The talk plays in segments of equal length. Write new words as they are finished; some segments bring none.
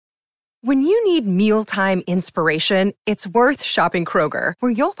When you need mealtime inspiration, it's worth shopping Kroger,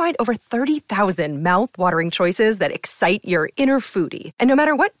 where you'll find over 30,000 mouth-watering choices that excite your inner foodie. And no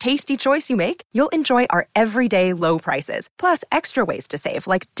matter what tasty choice you make, you'll enjoy our everyday low prices, plus extra ways to save,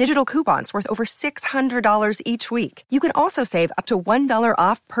 like digital coupons worth over $600 each week. You can also save up to $1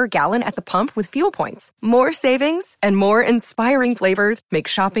 off per gallon at the pump with fuel points. More savings and more inspiring flavors make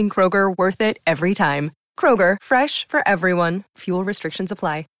shopping Kroger worth it every time. Kroger, fresh for everyone. Fuel restrictions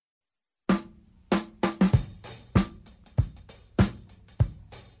apply.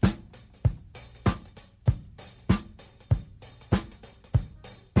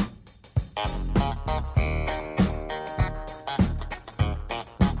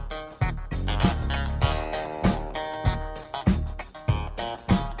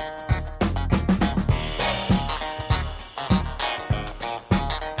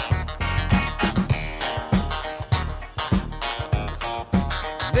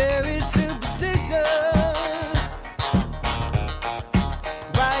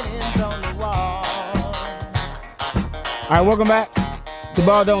 All right, welcome back to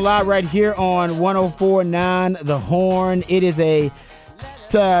Ball Don't Lie right here on 104.9 The Horn. It is a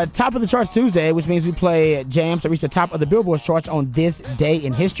top of the charts Tuesday, which means we play jams that reach the top of the Billboard charts on this day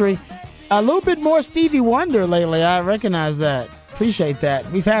in history. A little bit more Stevie Wonder lately. I recognize that. Appreciate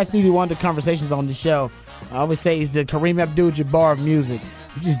that. We've had Stevie Wonder conversations on the show. I always say he's the Kareem Abdul-Jabbar of music.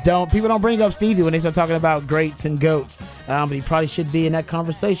 You just don't. People don't bring up Stevie when they start talking about greats and goats. But he probably should be in that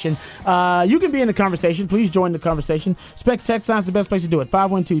conversation. You can be in the conversation. Please join the conversation. Specs Text Line is the best place to do it.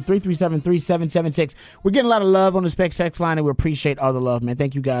 512-337-3776. We're getting a lot of love on the Specs Text Line, and we appreciate all the love, man.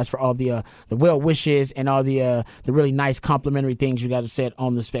 Thank you guys for all the well wishes and all the really nice complimentary things you guys have said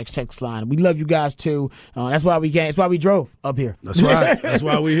on the Specs Text Line. We love you guys too. That's why we came. That's why we drove up here. That's right. That's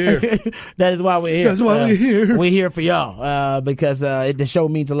why we're here. That is why we're here. That's why we're here. We're here for y'all because the show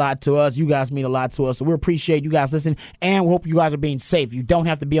means a lot to us. You guys mean a lot to us. So we appreciate you guys listening, and we hope you guys are being safe. You don't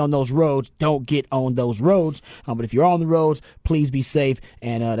have to be on those roads. Don't get on those roads. But if you're on the roads, please be safe,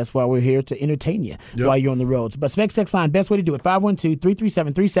 and that's why we're here to entertain you while you're on the roads. But Specs Text Line, best way to do it,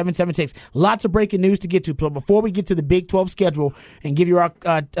 512-337-3776. Lots of breaking news to get to. But before we get to the Big 12 schedule and give you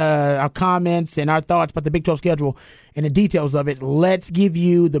our comments and our thoughts about the Big 12 schedule and the details of it, let's give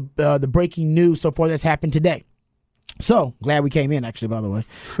you the breaking news so far that's happened today. So, glad we came in, actually, by the way.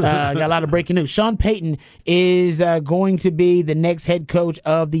 Got a lot of breaking news. Sean Payton is going to be the next head coach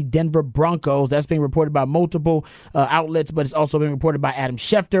of the Denver Broncos. That's being reported by multiple outlets, but it's also been reported by Adam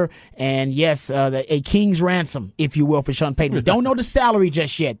Schefter. And, yes, a king's ransom, if you will, for Sean Payton. We don't know the salary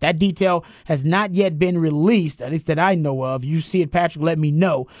just yet. That detail has not yet been released, at least that I know of. You see it, Patrick, let me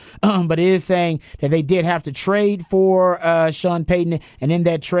know. But it is saying that they did have to trade for Sean Payton, and in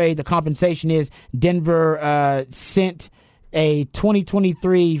that trade, the compensation is Denver sent a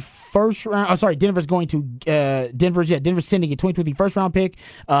 2023 first round. Denver's going to Denver's sending a 2023 first round pick,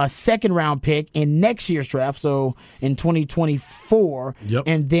 second round pick in next year's draft, so in 2024. Yep.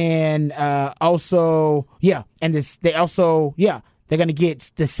 And then they're going to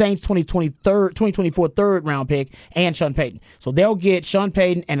get the Saints 2024 third round pick and Sean Payton. So they'll get Sean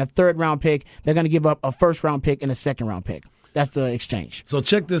Payton and a third round pick. They're going to give up a first round pick and a second round pick. That's the exchange. So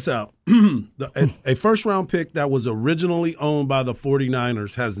check this out. A first-round pick that was originally owned by the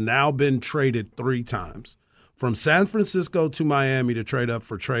 49ers has now been traded 3 times. From San Francisco to Miami to trade up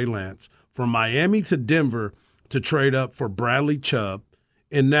for Trey Lance. From Miami to Denver to trade up for Bradley Chubb.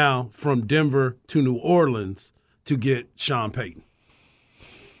 And now from Denver to New Orleans to get Sean Payton.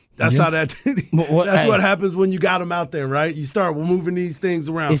 That's how that's what happens when you got them out there, right? You start moving these things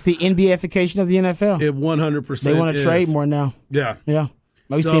around. It's the NBAification of the NFL. It 100%. They want to trade more now. Yeah.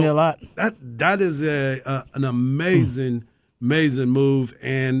 We've seen it a lot. That is an amazing move.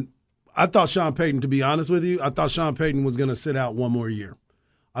 And I thought Sean Payton, to be honest with you, was going to sit out one more year.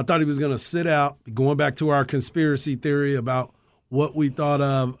 I thought he was going to sit out, going back to our conspiracy theory about what we thought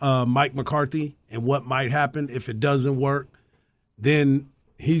of Mike McCarthy and what might happen if it doesn't work. Then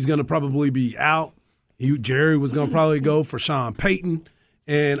he's going to probably be out. Jerry was going to probably go for Sean Payton,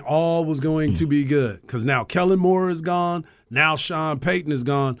 and all was going to be good because now Kellen Moore is gone. Now Sean Payton is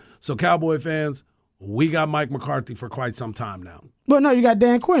gone. So, Cowboy fans, we got Mike McCarthy for quite some time now. Well, no, you got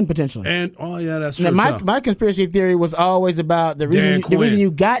Dan Quinn potentially. And that's true. Now, my conspiracy theory was always about the reason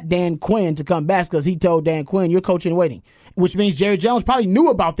you got Dan Quinn to come back because he told Dan Quinn, you're coaching and waiting, which means Jerry Jones probably knew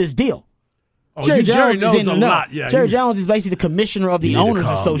about this deal. Oh, Jerry knows a lot. Yeah, Jerry Jones is basically the commissioner of the Owners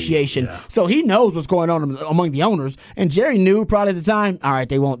Association. Yeah. So he knows what's going on among the owners. And Jerry knew probably at the time, all right,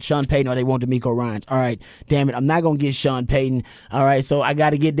 they want Sean Payton or they want DeMeco Ryans. All right, damn it, I'm not going to get Sean Payton. All right, so I got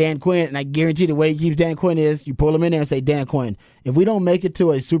to get Dan Quinn. And I guarantee the way he keeps Dan Quinn is you pull him in there and say, Dan Quinn, if we don't make it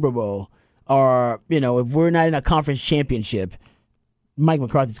to a Super Bowl, or, if we're not in a conference championship, Mike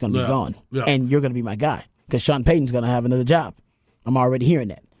McCarthy's going to be gone. Yeah. And you're going to be my guy because Sean Payton's going to have another job. I'm already hearing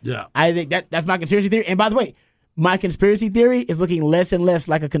that. Yeah. I think that's my conspiracy theory. And by the way, my conspiracy theory is looking less and less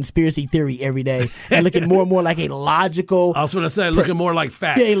like a conspiracy theory every day and looking more and more like a logical. I was going to say, looking more like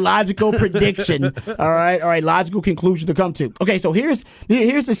facts. A logical prediction. All right, logical conclusion to come to. Okay, so here's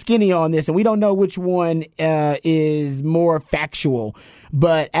the skinny on this, and we don't know which one is more factual.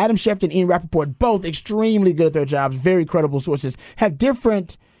 But Adam Schefter and Ian Rappaport, both extremely good at their jobs, very credible sources, have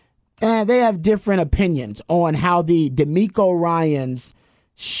different opinions on how the DeMeco Ryans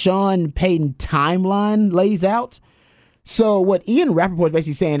Sean Payton timeline lays out. So what Ian Rappaport is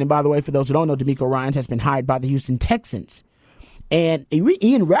basically saying, and by the way, for those who don't know, DeMeco Ryans has been hired by the Houston Texans. And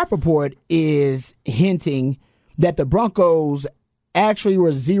Ian Rappaport is hinting that the Broncos actually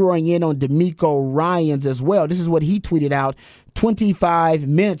were zeroing in on DeMeco Ryans as well. This is what he tweeted out 25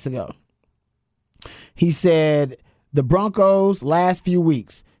 minutes ago. He said, the Broncos last few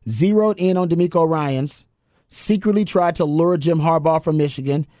weeks zeroed in on DeMeco Ryans, secretly tried to lure Jim Harbaugh from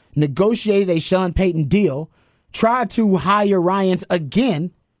Michigan, negotiated a Sean Payton deal, tried to hire Ryans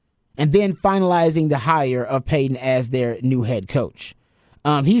again, and then finalizing the hire of Payton as their new head coach.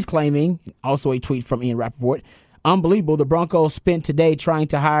 He's claiming, also a tweet from Ian Rappaport, unbelievable, the Broncos spent today trying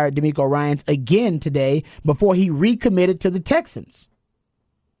to hire DeMeco Ryans again today before he recommitted to the Texans.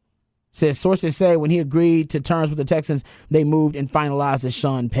 Says sources say when he agreed to terms with the Texans, they moved and finalized the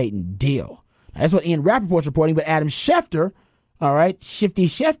Sean Payton deal. That's what Ian Rappaport's reporting, but Adam Schefter, all right,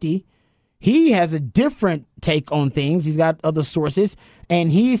 Shifty, he has a different take on things. He's got other sources,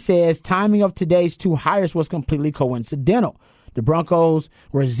 and he says timing of today's two hires was completely coincidental. The Broncos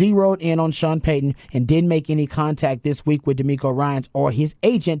were zeroed in on Sean Payton and didn't make any contact this week with DeMeco Ryans or his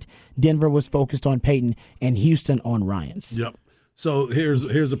agent. Denver was focused on Payton and Houston on Ryans. Yep. So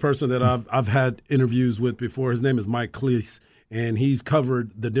here's a person that I've had interviews with before. His name is Mike Cleese, and he's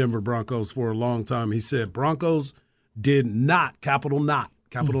covered the Denver Broncos for a long time. He said Broncos did not, capital not,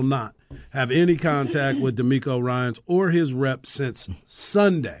 have any contact with DeMeco Ryans or his rep since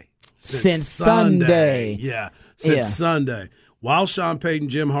Sunday. Since Sunday. Yeah, Sunday. While Sean Payton,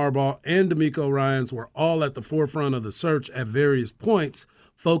 Jim Harbaugh, and DeMeco Ryans were all at the forefront of the search at various points,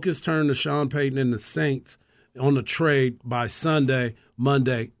 focus turned to Sean Payton and the Saints on the trade by Sunday,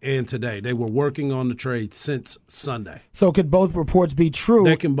 Monday, and today. They were working on the trade since Sunday. So could both reports be true?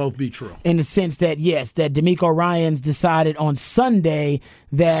 They can both be true. In the sense that, yes, that DeMeco Ryans decided on Sunday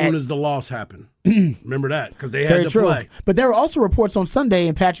that... As soon as the loss happened. Remember that, because they had to play. But there were also reports on Sunday,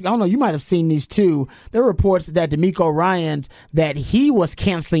 and Patrick, I don't know, you might have seen these too. There were reports that DeMeco Ryans, that he was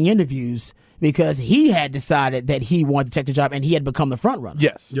canceling interviews because he had decided that he wanted to take the job and he had become the front runner.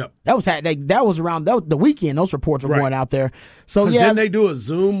 Yes. Yep. That was around the weekend. Those reports were going out there. So yeah, didn't they do a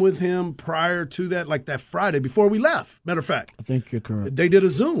Zoom with him prior to that, like that Friday before we left? Matter of fact, I think you're correct. They did a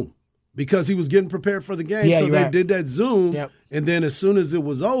Zoom because he was getting prepared for the game. Yeah, so they right. did that Zoom, Yep. And then as soon as it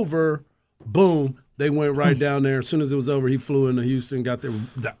was over, boom, they went right down there. As soon as it was over, he flew into Houston, got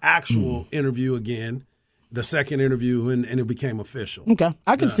the actual interview again. The second interview, and it became official. Okay,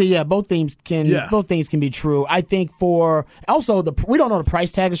 I can see. Yeah, both things can be true. I think for also we don't know the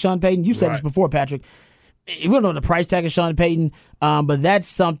price tag of Sean Payton. You said this before, Patrick. We don't know the price tag of Sean Payton, but that's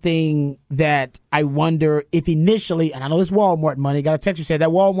something that I wonder if initially, and I know it's Walmart money. Got a text you said that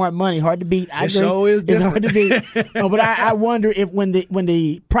Walmart money hard to beat. I agree. Show is different. It's hard to beat. But I wonder if when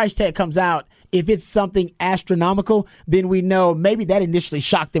the price tag comes out, if it's something astronomical, then we know maybe that initially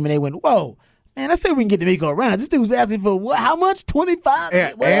shocked them and they went, whoa. Man, let's say we can get DeMeco Ryans. This dude's asking for what? How much? 25?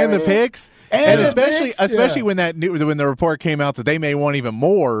 And the picks, and especially when the report came out that they may want even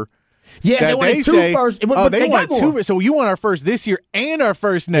more. Yeah, they wanted two first. But they want got more. two. So you want our first this year and our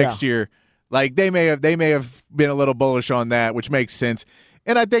first next year. Like they may have been a little bullish on that, which makes sense.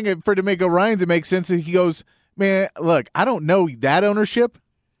 And I think for DeMeco Ryans, it makes sense that he goes, man, look, I don't know that ownership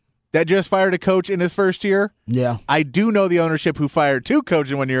that just fired a coach in his first year. Yeah, I do know the ownership who fired two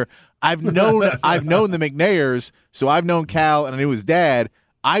coaches in 1 year. I've known the McNairs, so I've known Cal and I knew his dad.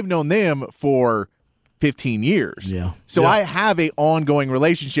 I've known them for 15 years. Yeah. So I have a ongoing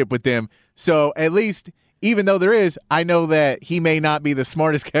relationship with them. So at least, even though I know that he may not be the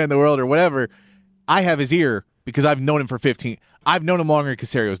smartest guy in the world or whatever, I have his ear because I've known him for 15. I've known him longer than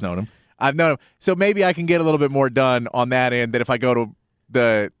Casario's known him. I've known him. So maybe I can get a little bit more done on that end than if I go to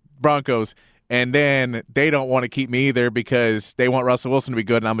the Broncos and then they don't want to keep me either because they want Russell Wilson to be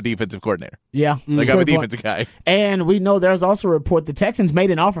good and I'm a defensive coordinator. Yeah. Like I'm a defensive guy. And we know there's also a report the Texans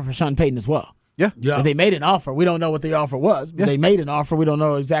made an offer for Sean Payton as well. Yeah. They made an offer. We don't know what the offer was. But they made an offer. We don't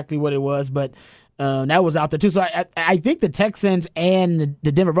know exactly what it was. But That was out there too. So I think the Texans and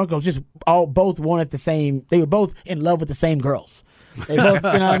the Denver Broncos just both wanted the same. They were both in love with the same girls. They both,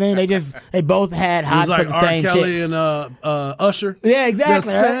 you know what I mean? They both had hots like for the R. same Kelly chicks. and Usher. Yeah,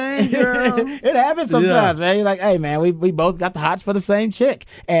 exactly. The same girl. It happens sometimes, man. You're like, hey, man, we both got the hots for the same chick.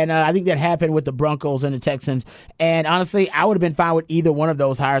 And I think that happened with the Broncos and the Texans. And honestly, I would have been fine with either one of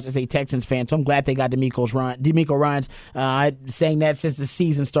those hires as a Texans fan. So I'm glad they got DeMeco Ryans. I'm saying that since the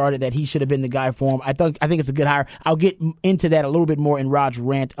season started that he should have been the guy for him. I think it's a good hire. I'll get into that a little bit more in Rod's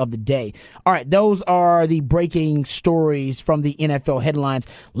rant of the day. All right, those are the breaking stories from the NFL headlines.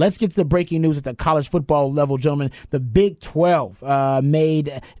 Let's get to the breaking news at the college football level, gentlemen. The Big 12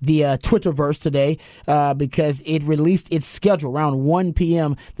 made the Twitterverse today because it released its schedule around 1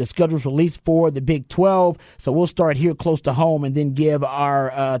 p.m. The schedule's released for the Big 12, so we'll start here close to home and then give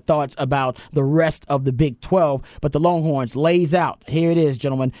our thoughts about the rest of the Big 12. But the Longhorns lays out. Here it is,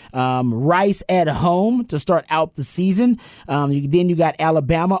 gentlemen. Rice at home to start out the season. Then you got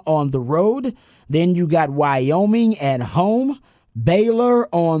Alabama on the road. Then you got Wyoming at home.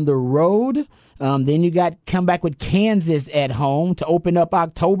 Baylor on the road. Then you got come back with Kansas at home to open up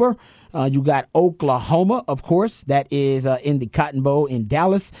October. You got Oklahoma, of course. That is in the Cotton Bowl in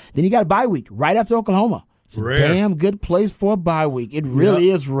Dallas. Then you got a bye week right after Oklahoma. It's a damn good place for a bye week. It really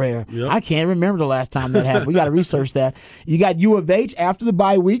is rare. Yep. I can't remember the last time that happened. We got to research that. You got U of H after the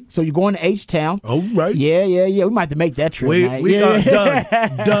bye week, so you're going to H-Town. Oh, right. Yeah. We might have to make that trip, man. We are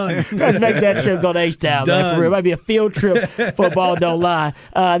done. Let's make that trip, go to H-Town, man, for real. It might be a field trip, football don't lie.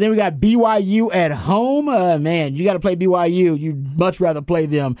 Then we got BYU at home. Man, you got to play BYU. You'd much rather play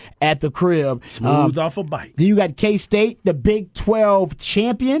them at the crib. Smooth off a bite. Then you got K-State, the Big 12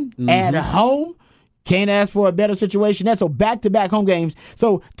 champion, at home. Can't ask for a better situation. That's so back-to-back home games.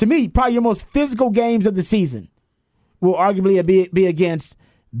 So, to me, probably your most physical games of the season will arguably be against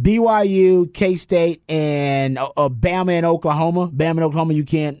BYU, K-State, and Bama and Oklahoma. Bama and Oklahoma, you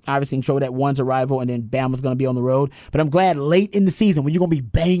can't obviously show that one's a rival, and then Bama's going to be on the road. But I'm glad late in the season when you're going to be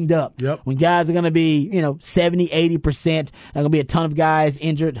banged up, when guys are going to be 70, 80%, there's going to be a ton of guys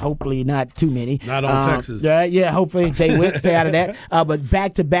injured, hopefully not too many. Not on Texas. Yeah, hopefully Jay Witt stay out of that. But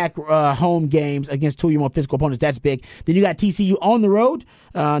back-to-back home games against two of your more physical opponents, that's big. Then you got TCU on the road,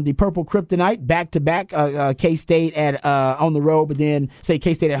 the Purple Kryptonite, back-to-back, K-State on the road, but then say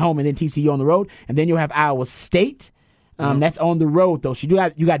K-State at home and then TCU on the road, and then you'll have Iowa State. That's on the road though. So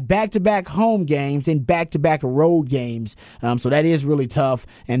you got back-to-back home games and back-to-back road games. So that is really tough.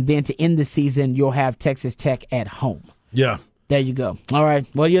 And then to end the season, you'll have Texas Tech at home. Yeah. There you go. All right.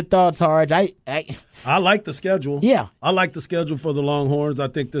 What are your thoughts, Harge? I like the schedule. Yeah. I like the schedule for the Longhorns. I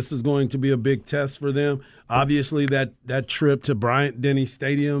think this is going to be a big test for them. Obviously, that trip to Bryant-Denny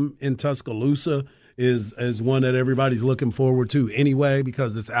Stadium in Tuscaloosa is one that everybody's looking forward to anyway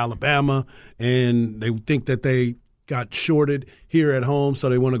because it's Alabama, and they think that they got shorted here at home, so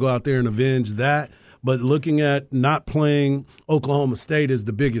they want to go out there and avenge that. But looking at not playing Oklahoma State is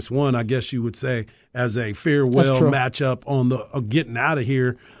the biggest one, I guess you would say, as a farewell matchup on the getting out of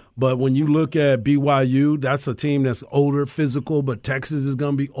here. But when you look at BYU, that's a team that's older, physical, but Texas is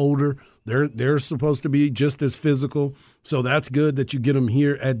going to be older. They're supposed to be just as physical, so that's good that you get them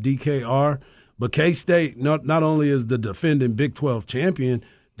here at DKR. But K-State not only is the defending Big 12 champion,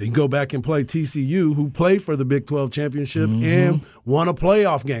 they can go back and play TCU, who played for the Big 12 championship and won a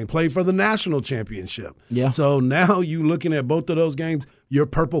playoff game, played for the national championship. Yeah. So now you looking at both of those games, your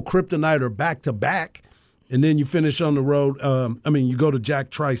Purple Kryptonite are back-to-back, and then you finish on the road. You go to Jack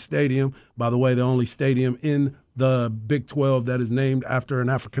Trice Stadium, by the way, the only stadium in the Big 12 that is named after an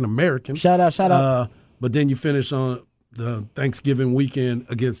African-American. Shout out. But then you finish on the Thanksgiving weekend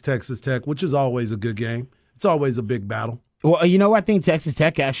against Texas Tech, which is always a good game. It's always a big battle. Well, I think Texas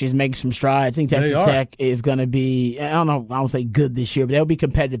Tech actually is making some strides. I think Texas Tech is going to be, I don't say good this year, but they'll be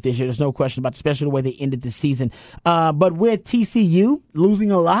competitive this year. There's no question about it, especially the way they ended the season. But with TCU losing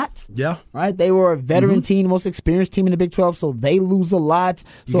a lot, right? They were a veteran team, most experienced team in the Big 12, so they lose a lot.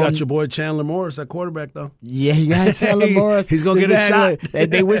 You got your boy Chandler Morris at quarterback, though. Yeah, you got Chandler Morris. He's going to get a shot.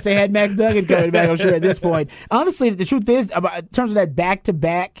 They wish they had Max Duggan coming back, I'm sure, at this point. Honestly, the truth is, in terms of that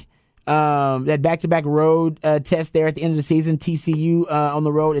back-to-back, that back-to-back road test there at the end of the season, TCU on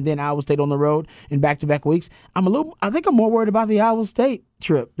the road and then Iowa State on the road in back-to-back weeks. I think I'm more worried about the Iowa State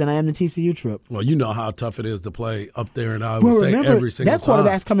trip than I am the TCU trip. Well, you know how tough it is to play up there in Iowa State every single time. That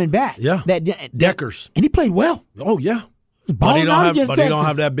quarterback's coming back. Yeah, Deckers. And he played well. Oh, yeah. But he don't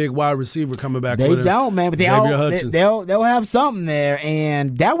have that big wide receiver coming back. They don't, man. But they'll have something there,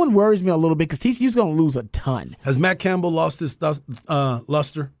 and that one worries me a little bit because TCU's going to lose a ton. Has Matt Campbell lost his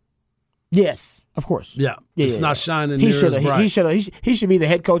luster? Yes, of course. Yeah. It's not shining near as bright. He should be the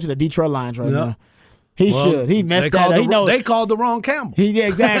head coach of the Detroit Lions right now. He should. He messed that up. He knows. They called the wrong Campbell. Yeah,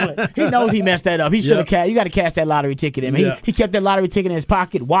 exactly. He knows he messed that up. He should have cashed. You got to cash that lottery ticket in. He kept that lottery ticket in his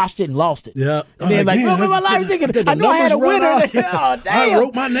pocket, washed it, and lost it. Yeah. And then where's my lottery ticket? I know I had a winner. Oh, damn. I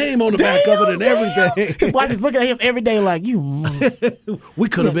wrote my name on the back of it and everything. His wife is looking at him every day like, we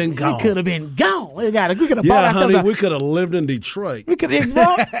could have been gone. We could have been gone. We could have bought honey, ourselves we could have lived in Detroit. you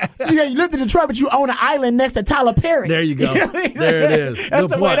lived in Detroit, but you own an island next to Tyler Perry. There you go. There it is. That's Good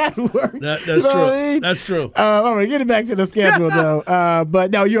the point. way that works. That's You know true. what I mean? That's true. All right, getting back to the schedule, though.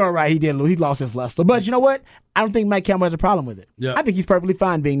 But no, you're all right. He did lose. He lost his luster. But you know what? I don't think Mike Campbell has a problem with it. Yeah. I think he's perfectly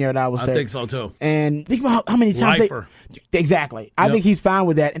fine being there at Iowa State. I think so, too. And think about how many times Lifer. Exactly. I think he's fine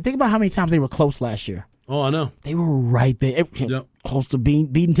with that. And think about how many times they were close last year. Oh, I know. They were right there. Close to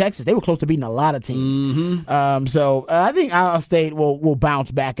beating Texas. They were close to beating a lot of teams. Mm-hmm. So I think Iowa State will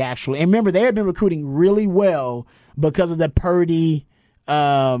bounce back, actually. And remember, they have been recruiting really well because of the Purdy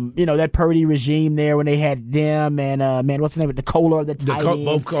that Purdy regime there when they had them and what's the name of the Kohler, the tight end,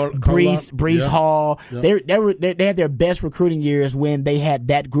 Brees Hall. Yep. They had their best recruiting years when they had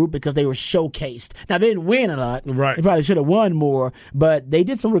that group because they were showcased. Now they didn't win a lot. Right. They probably should have won more, but they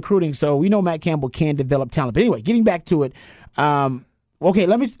did some recruiting, so we know Matt Campbell can develop talent. But anyway, getting back to it. Okay,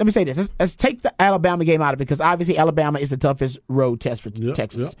 let me say this. Let's take the Alabama game out of it because obviously Alabama is the toughest road test for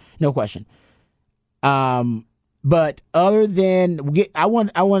Texas. Yep. No question. But other than I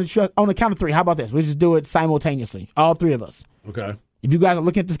want to on the count of three. How about this? We just do it simultaneously, all three of us. Okay. If you guys are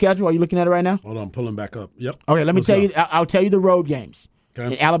looking at the schedule, are you looking at it right now? Hold on, I'm pulling back up. Yep. Okay, let me tell you. I'll tell you the road games.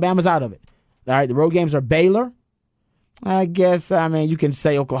 Okay. Alabama's out of it. All right, the road games are Baylor. I guess you can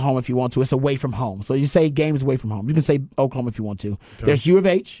say Oklahoma if you want to. It's away from home, so you say games away from home. You can say Oklahoma if you want to. Okay. There's U of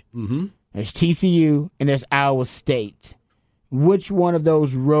H. Mm-hmm. There's TCU, and there's Iowa State. Which one of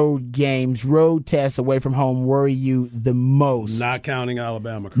those road games, road tests away from home worry you the most? Not counting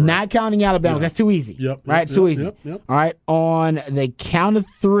Alabama, correct? Not counting Alabama. Yeah. That's too easy. Yep. Right? Too easy. Yep. All right. On the count of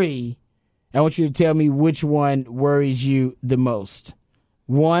three, I want you to tell me which one worries you the most.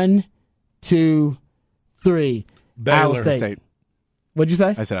 1, 2, 3. Baylor Iowa State. What'd you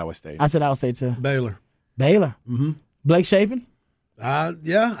say? I said Iowa State. I said Iowa State too. Baylor. Mm-hmm. Blake Shapen? Yeah,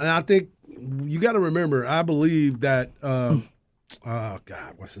 and I think you got to remember, I believe that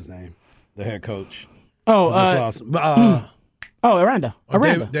what's his name? The head coach. Aranda.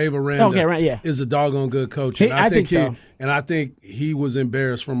 Dave Aranda. Okay, yeah. Is a doggone good coach. I think so. And I think he was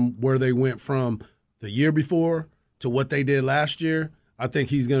embarrassed from where they went from the year before to what they did last year. I think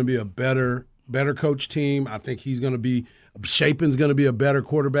he's going to be a better coach team. I think Shapen's going to be a better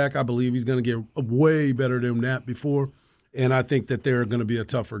quarterback. I believe he's going to get way better than that before. And I think that they're going to be a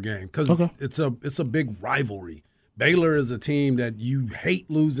tougher game because it's a big rivalry. Baylor is a team that you hate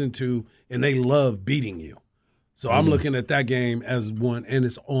losing to, and they love beating you. So I'm looking at that game as one, and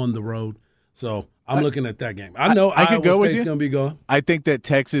it's on the road. So I'm looking at that game. I know I could go with you. State's going to be going. I think that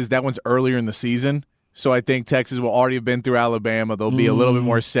Texas, that one's earlier in the season. So I think Texas will already have been through Alabama. They'll be a little bit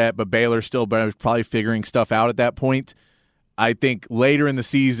more set, but Baylor's still probably figuring stuff out at that point. I think later in the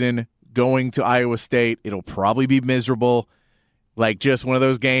season, going to Iowa State, it'll probably be miserable. Like just one of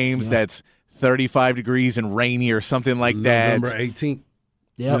those games that's 35 degrees and rainy or something like that. November 18th.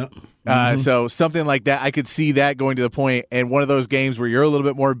 Yep. So something like that, I could see that going to the point. And one of those games where you're a little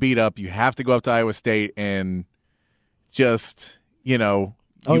bit more beat up, you have to go up to Iowa State and just, you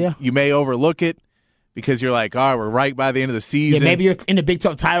may overlook it because you're like, we're right by the end of the season. Yeah, maybe you're in the Big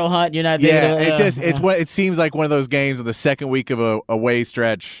 12 title hunt. You're not. It seems like one of those games of the second week of a away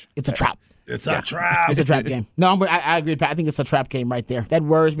stretch. It's a trap. It's a trap. It's a trap game. No, I agree, Pat. I think it's a trap game right there. That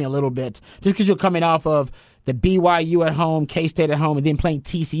worries me a little bit. Just because you're coming off of the BYU at home, K-State at home, and then playing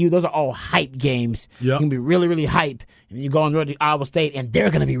TCU, those are all hype games. Yep. You can be really, really hype. And you go on the road to Iowa State, and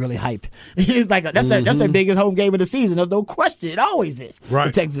they're going to be really hype. It's like that's their biggest home game of the season. There's no question. It always is. Right.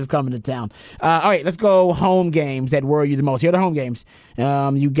 When Texas is coming to town. All right, let's go home games that worry you the most. Here are the home games.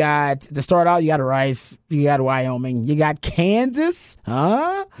 You got, to start out, you got Rice, you got Wyoming, you got Kansas,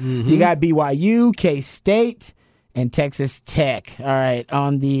 you got BYU, K-State, and Texas Tech. All right,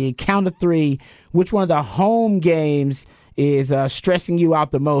 on the count of three, which one of the home games is stressing you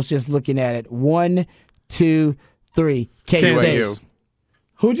out the most just looking at it? 1, 2, 3. K-State.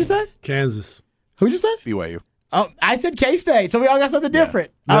 Who'd you say? Kansas. Who'd you say? BYU. Oh, I said K-State, so we all got something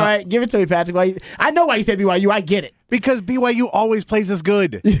different. Yeah. All right, give it to me, Patrick. I know why you said BYU. I get it. Because BYU always plays us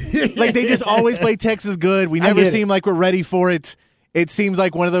good. Like, they just always play Texas good. We never seem like we're ready for it. It seems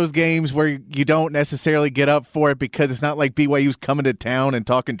like one of those games where you don't necessarily get up for it because it's not like BYU's coming to town and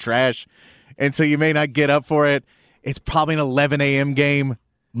talking trash, and so you may not get up for it. It's probably an 11 a.m. game.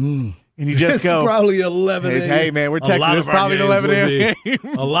 and you just It's go, probably 11 a.m. Hey, man, we're A Texas. lot It's of our probably an games 11 will a.m. be.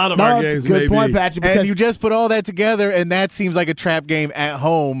 game. A lot of No, our it's games a good may point, be. Patrick. And Because you just put all that together, and that seems like a trap game at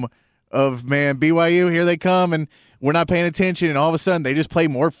home of, man, BYU, here they come, and we're not paying attention, and all of a sudden they just play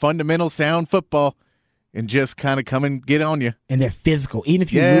more fundamental, sound football and just kind of come and get on you. and they're physical. Even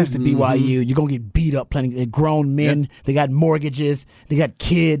if you Yeah. lose to BYU, you're gonna get beat up. Plenty. They're grown men. They got mortgages. They got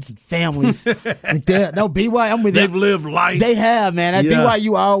kids and families. No BYU. I'm with They've you. lived life. They have, man. That Yeah.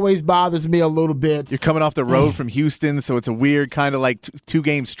 BYU always bothers me a little bit. You're coming off the road from Houston, so it's a weird kind of like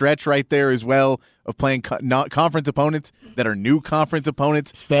two-game stretch right there as well of playing not conference opponents that are new conference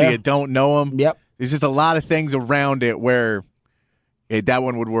opponents, so Fair. you don't know them. Yep. There's just a lot of things around it where that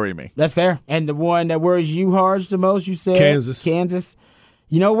one would worry me. That's fair. And the one that worries you, Harge, the most, you said Kansas.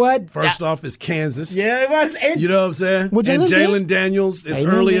 You know what? First off is Kansas. Yeah, it was. You know what I'm saying? Well, and Jalen Jalen Daniels, it's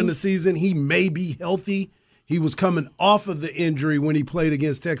Jalen early in Daniels. the season. He may be healthy. He was coming off of the injury when he played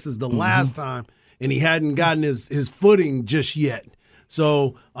against Texas the last time, and he hadn't gotten his footing just yet.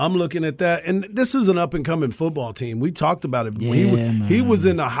 So I'm looking at that. And this is an up-and-coming football team. We talked about it. He was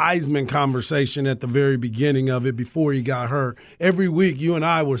in the Heisman conversation at the very beginning of it before he got hurt. Every week, you and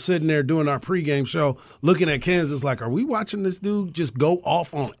I were sitting there doing our pregame show looking at Kansas like, are we watching this dude just go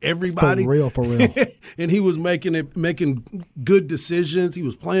off on everybody? For real. And he was making good decisions. He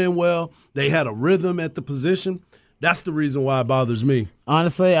was playing well. They had a rhythm at the position. That's the reason why it bothers me.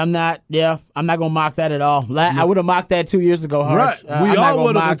 Honestly, I'm not gonna mock that at all. I would have mocked that 2 years ago, Harge. Right. We all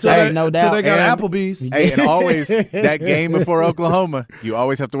would have until they got Applebee's. Hey, and always that game before Oklahoma, you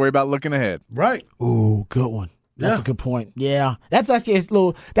always have to worry about looking ahead. Right. Ooh, good one. That's Yeah. a good point. Yeah, that's actually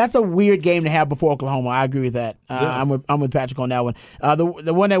that's a weird game to have before Oklahoma. I agree with that. Yeah. I'm with Patrick on that one.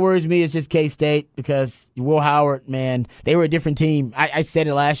 The one that worries me is just K-State because Will Howard, man, they were a different team. I said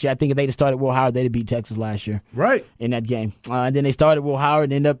it last year. I think if they'd have started Will Howard, they'd have beat Texas last year. Right. In that game. And then they started Will Howard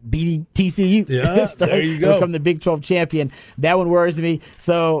and ended up beating TCU. Yeah, there you go. Become the Big 12 champion. That one worries me.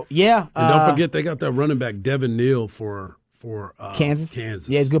 So, yeah. And don't forget they got that running back Devin Neal for Kansas. Yeah,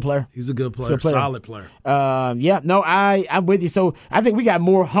 he's a good player. He's a good player. Solid player. I'm with you. So I think we got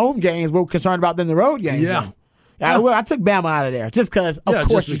more home games we're concerned about than the road games. Yeah. then. I took Bama out of there just because, of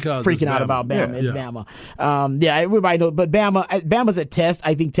course, you're because freaking it's out Bama. about Bama. Yeah. It's Bama. Everybody knows. But Bama's a test.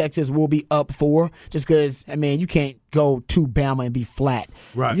 I think Texas will be up for just because, you can't go to Bama and be flat.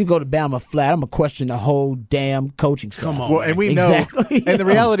 Right. If you go to Bama flat, I'm going to question the whole damn coaching staff. Come on. Well, and we Exactly. know, and the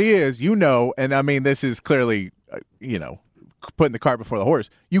reality is, and this is clearly, putting the cart before the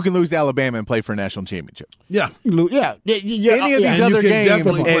horse. You can lose to Alabama and play for a national championship. Yeah. Yeah. Any of these And you other can games,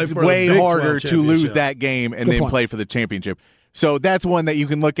 definitely play it's for the way Big 12 harder to lose championship. that game and Good then point. play for the championship. So that's one that you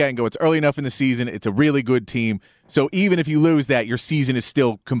can look at and go, it's early enough in the season. It's a really good team. So even if you lose that, your season is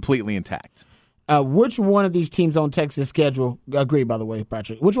still completely intact. Which one of these teams on Texas' schedule, agree by the way,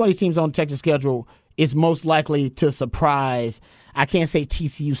 Patrick, which one of these teams on Texas' schedule is most likely to surprise, I can't say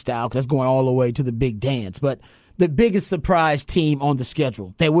TCU style because that's going all the way to the big dance, but the biggest surprise team on the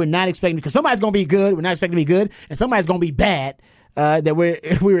schedule that we're not expecting, because somebody's going to be good, we're not expecting to be good, and somebody's going to be bad that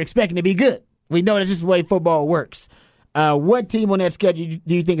we're expecting to be good. We know that's just the way football works. What team on that schedule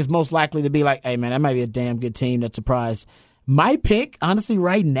do you think is most likely to be like, hey, man, that might be a damn good team that surprised? My pick, honestly,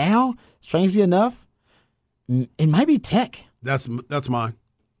 right now, strangely enough, it might be Tech. That's mine.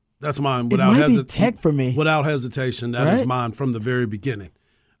 That's mine. It might be Tech for me. Without hesitation, that is Right? mine from the very beginning.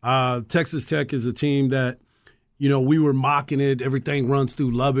 Texas Tech is a team that, we were mocking it. Everything runs through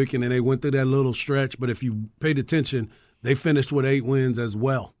Lubbock, and then they went through that little stretch. But if you paid attention, they finished with 8 wins as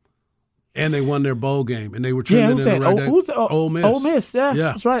well. And they won their bowl game, and they were trending in the right direction. Ole Miss. Ole Miss, yeah.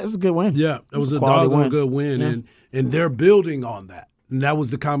 That's right. It was a good win. Yeah, that was a quality doggone good win, Yeah. and they're building on that. And that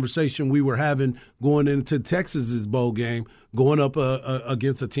was the conversation we were having going into Texas's bowl game, going up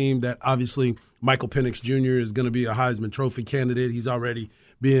against a team that obviously Michael Penix Jr. is going to be a Heisman Trophy candidate. He's already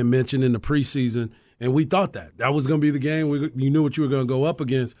being mentioned in the preseason, and we thought that was going to be the game. You knew what you were going to go up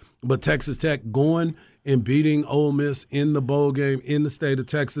against, but Texas Tech going and beating Ole Miss in the bowl game in the state of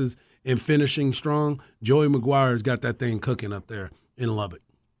Texas and finishing strong. Joey McGuire's got that thing cooking up there in Lubbock.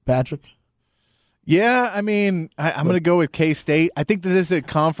 Patrick? Yeah, I'm going to go with K-State. I think that this is a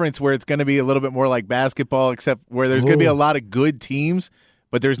conference where it's going to be a little bit more like basketball, except where there's going to be a lot of good teams,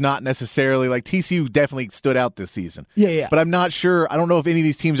 but there's not necessarily – like TCU definitely stood out this season. Yeah. But I'm not sure – I don't know if any of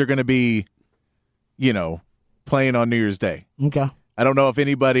these teams are going to be, playing on New Year's Day. Okay. I don't know if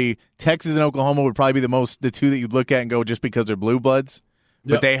anybody – Texas and Oklahoma would probably be the two that you'd look at and go just because they're blue bloods.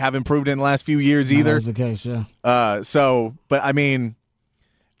 But Yep. they haven't proved it in the last few years either. That was the case, yeah.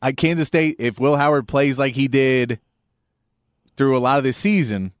 Kansas State, if Will Howard plays like he did through a lot of this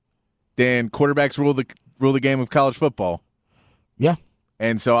season, then quarterbacks rule the game of college football. Yeah.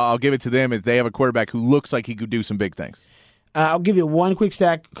 And so I'll give it to them as they have a quarterback who looks like he could do some big things. I'll give you one quick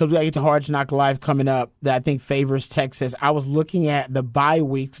stat because we got to get to Hard Knock Live coming up that I think favors Texas. I was looking at the bye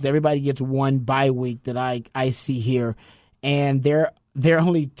weeks. Everybody gets one bye week that I see here. And there are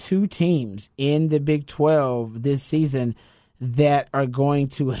only 2 teams in the Big 12 this season that are going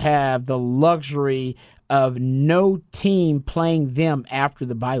to have the luxury of no team playing them after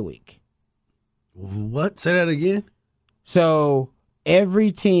the bye week. What? Say that again? So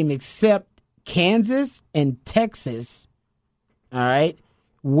every team except Kansas and Texas, all right,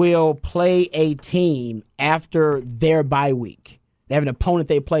 will play a team after their bye week. They have an opponent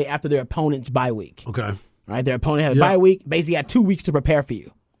they play after their opponent's bye week. Okay. All right, their opponent has a bye week. Basically, got 2 weeks to prepare for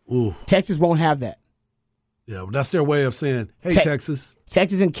you. Ooh. Texas won't have that. Yeah, well, that's their way of saying, hey, Texas.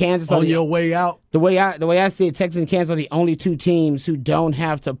 Texas and Kansas on your way out. The way I see it, Texas and Kansas are the only 2 teams who don't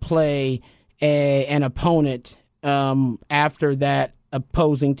have to play an opponent after that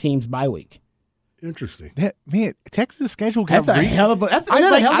opposing team's bye week. Interesting. Man, Texas' schedule got a hell of a break.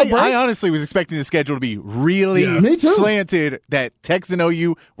 I honestly was expecting the schedule to be really slanted, that Texas and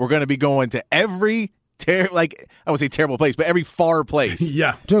OU were going to be going to every I would say terrible place, but every far place.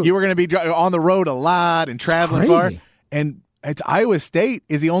 Yeah. Dude. You were going to be on the road a lot and traveling far. And it's Iowa State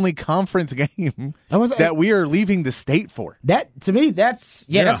is the only conference game that we are leaving the state for. That to me, that's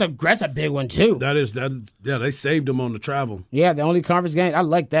a big one too. They saved them on the travel. Yeah, the only conference game. I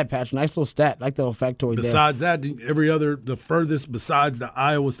like that, Patrick. Nice little stat. I like that little factoid. Besides that, the furthest besides the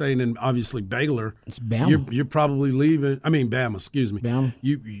Iowa State and obviously Baylor, it's Bama. You're probably leaving. I mean Bama. Excuse me. Bama.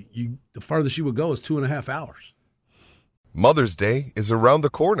 You the furthest you would go is 2.5 hours. Mother's Day is around the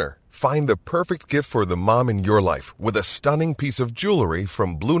corner. Find the perfect gift for the mom in your life with a stunning piece of jewelry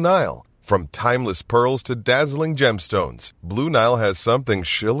from Blue Nile. From timeless pearls to dazzling gemstones, Blue Nile has something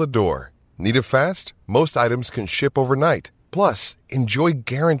she'll adore. Need it fast? Most items can ship overnight. Plus, enjoy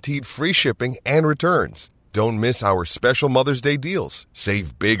guaranteed free shipping and returns. Don't miss our special Mother's Day deals.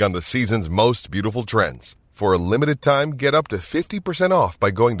 Save big on the season's most beautiful trends. For a limited time, get up to 50% off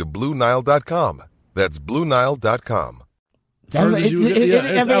by going to BlueNile.com. That's BlueNile.com. I don't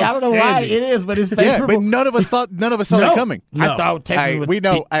know why it is, but it's favorable. Yeah, but none of us saw it coming. No. I thought Texas would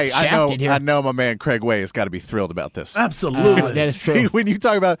I know my man Craig Way has got to be thrilled about this. Absolutely. That is true. When you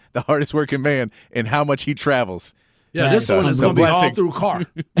talk about the hardest working man and how much he travels. Yeah, this one is going to be all through car.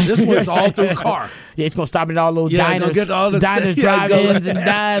 This one's all through car. Yeah, it's going to stop at all those diners, drive-ins, and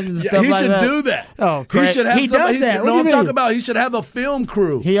dives and stuff like that. He should do that. Oh, Craig. He should have does that. I'm talking about. He should have a film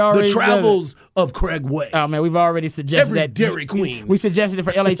crew. The travels of Craig Way. Oh, man, we've already suggested that. Dairy Queen. We suggested it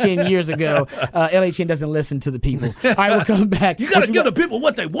for LHN years ago. LHN doesn't listen to the people. All right, we'll come back. You got to give the people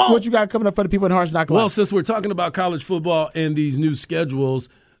what they want. What you got coming up for the people in Hard Knock Live? Well, since we're talking about college football and these new schedules,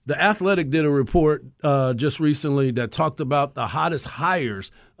 The Athletic did a report just recently that talked about the hottest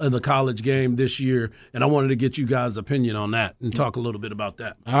hires in the college game this year, and I wanted to get you guys' opinion on that and talk a little bit about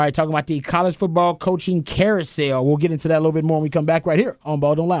that. All right, talking about the college football coaching carousel. We'll get into that a little bit more when we come back right here on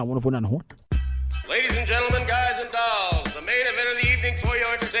Ball Don't Lie, 104.9 The Horn. Ladies and gentlemen, guys and dolls, the main event of the evening for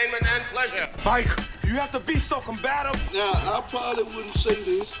your entertainment and pleasure. Mike, you have to be so combative. Now, I probably wouldn't say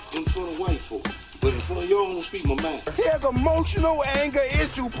this in front of white folk, but in front of y'all, I'm gonna speak my mind. He has emotional anger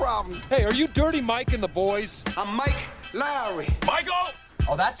issue problem. Hey, are you Dirty Mike and the boys? I'm Mike Lowry. Michael!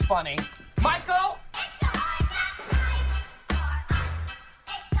 Oh, that's funny. Michael!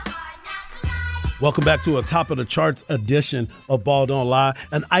 Welcome back to a top of the charts edition of Ball Don't Lie,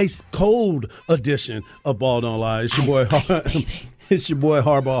 an ice cold edition of Ball Don't Lie. It's your boy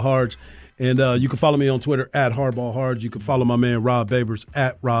Hardball Harge. And you can follow me on Twitter at Hardball Harge. You can follow my man Rob Babers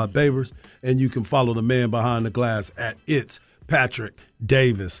at Rob Babers. And you can follow the man behind the glass at It's Patrick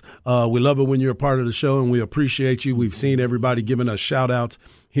Davis. We love it when you're a part of the show, and we appreciate you. We've seen everybody giving us shout-outs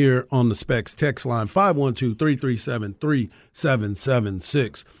here on the Specs text line,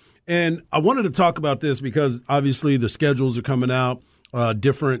 512-337-3776. And I wanted to talk about this because obviously the schedules are coming out.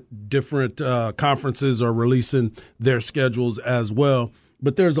 Different conferences are releasing their schedules as well.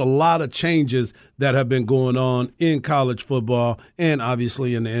 But there's a lot of changes that have been going on in college football and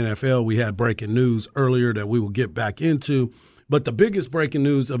obviously in the NFL. We had breaking news earlier that we will get back into. But the biggest breaking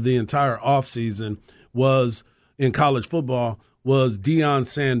news of the entire offseason was in college football was Deion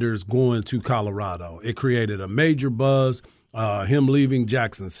Sanders going to Colorado. It created a major buzz, him leaving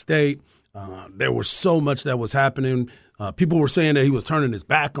Jackson State. There was so much that was happening. People were saying that he was turning his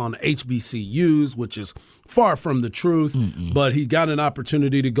back on the HBCUs, which is far from the truth. But he got an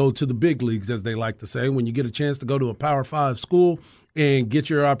opportunity to go to the big leagues, as they like to say. When you get a chance to go to a Power 5 school, and get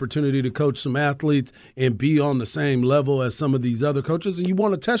your opportunity to coach some athletes and be on the same level as some of these other coaches. And you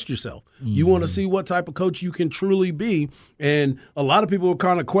want to test yourself. You want to see what type of coach you can truly be. And a lot of people were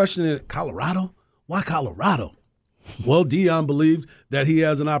kind of questioning Colorado. Why Colorado? Well, Deion believed that he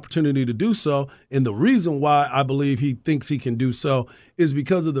has an opportunity to do so. And the reason why I believe he thinks he can do so is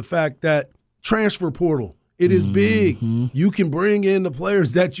because of the fact that transfer portal, it is big. You can bring in the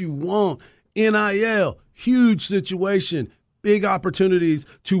players that you want. NIL, huge situation. Big opportunities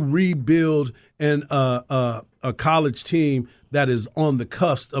to rebuild a college team that is on the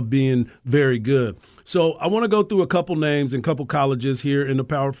cusp of being very good. So I want to go through a couple names and a couple colleges here in the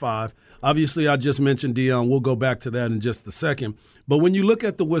Power 5. Obviously, I just mentioned Deion. We'll go back to that in just a second. But when you look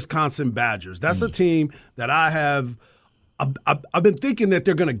at the Wisconsin Badgers, that's a team that I've been thinking that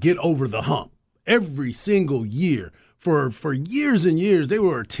they're going to get over the hump every single year. For years and years, they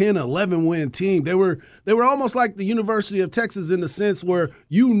were a 10, 11-win team. They were almost like the University of Texas in the sense where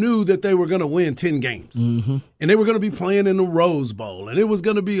you knew that they were going to win 10 games. And they were going to be playing in the Rose Bowl. And it was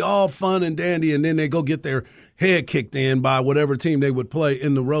going to be all fun and dandy, and then they go get their head kicked in by whatever team they would play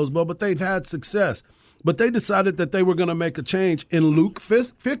in the Rose Bowl. But they've had success. But they decided that they were going to make a change. And Luke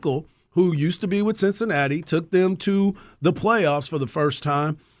Fickell, who used to be with Cincinnati, took them to the playoffs for the first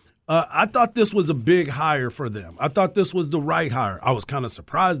time. I thought this was a big hire for them. I thought this was the right hire. I was kind of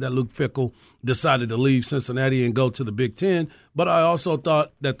surprised that Luke Fickell decided to leave Cincinnati and go to the Big Ten, but I also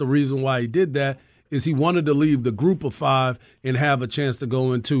thought that the reason why he did that is he wanted to leave the Group of 5 and have a chance to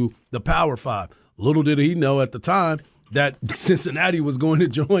go into the Power 5. Little did he know at the time that Cincinnati was going to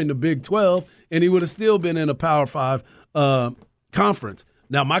join the Big 12, and he would have still been in a Power 5 conference.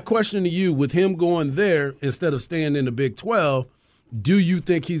 Now, my question to you, with him going there instead of staying in the Big 12, do you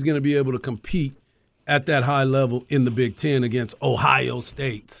think he's going to be able to compete at that high level in the Big Ten against Ohio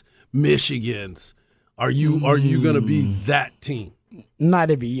States, Michigans? Are you going to be that team? Not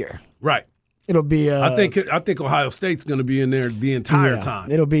every year. Right. It'll be. I think Ohio State's going to be in there the entire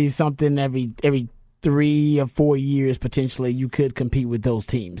time. It'll be something every 3 or 4 years potentially. You could compete with those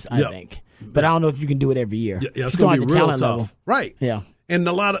teams. I think, but I don't know if you can do it every year. Yeah, it's going to be real tough. Level. Right. Yeah. And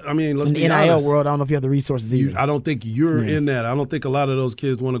a lot of, let's be in the honest. NIL world, I don't know if you have the resources either. I don't think you're in that. I don't think a lot of those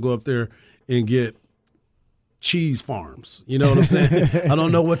kids want to go up there and get cheese farms. You know what I'm saying? I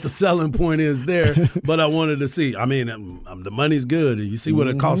don't know what the selling point is there, but I wanted to see. The money's good. You see what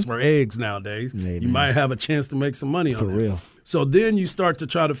it costs for eggs nowadays. You might have a chance to make some money on that. For real. So then you start to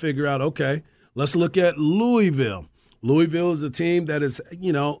try to figure out, okay, let's look at Louisville. Louisville is a team that is,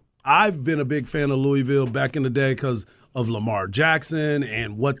 I've been a big fan of Louisville back in the day because of Lamar Jackson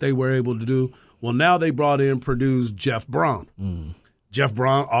and what they were able to do. Well, now they brought in Purdue's Jeff Braun. Jeff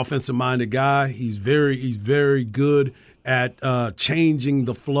Braun, offensive-minded guy. He's very good at changing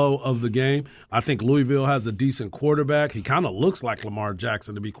the flow of the game. I think Louisville has a decent quarterback. He kind of looks like Lamar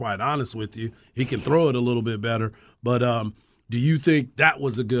Jackson, to be quite honest with you. He can throw it a little bit better. But do you think that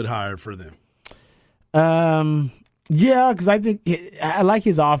was a good hire for them? Yeah, because I think I like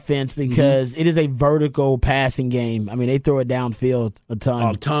his offense because it is a vertical passing game. I mean, they throw it downfield a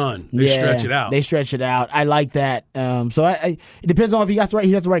ton. They stretch it out. They stretch it out. I like that. So it depends on if he has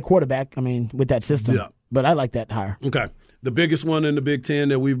the right quarterback. I mean, with that system. Yeah. But I like that hire. Okay. The biggest one in the Big Ten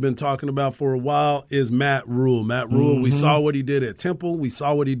that we've been talking about for a while is Matt Rule. Matt Rule, we saw what he did at Temple. We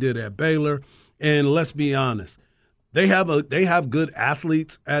saw what he did at Baylor. And let's be honest, they have good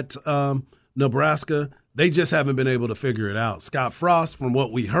athletes at Nebraska. They just haven't been able to figure it out. Scott Frost, from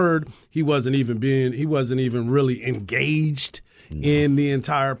what we heard, he wasn't even really engaged in the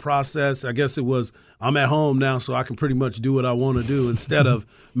entire process. I guess it was, I'm at home now, so I can pretty much do what I want to do instead of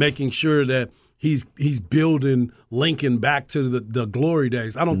making sure that he's building Lincoln back to the glory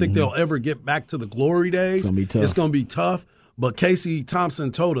days. I don't think they'll ever get back to the glory days. It's going to be tough. But Casey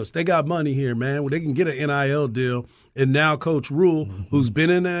Thompson told us they got money here, man. They can get an NIL deal. And now Coach Rule, who's been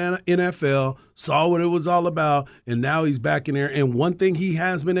in the NFL, saw what it was all about, and now he's back in there. And one thing he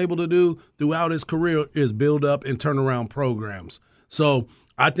has been able to do throughout his career is build up and turn around programs. So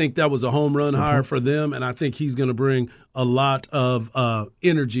I think that was a home run hire for them, and I think he's going to bring a lot of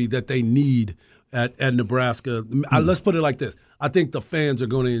energy that they need at Nebraska. Let's put it like this. I think the fans are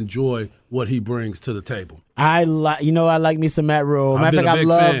going to enjoy what he brings to the table. I like me some Matt Rule. Matter of fact,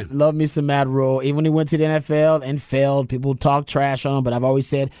 I love me some Matt Rule. Even when he went to the NFL and failed, people talk trash on him, but I've always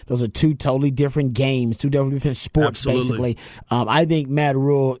said those are two totally different games, two different sports, basically. I think Matt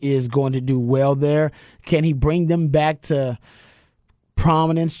Rule is going to do well there. Can he bring them back to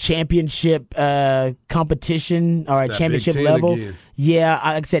prominence, championship competition, or a championship level? Again. Yeah,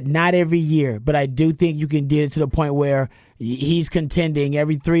 like I said, not every year, but I do think you can get it to the point where he's contending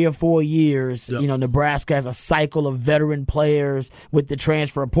every 3 or 4 years. Yep. You know, Nebraska has a cycle of veteran players with the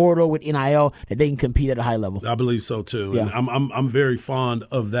transfer portal, with NIL, that they can compete at a high level. I believe so too. Yeah. And I'm very fond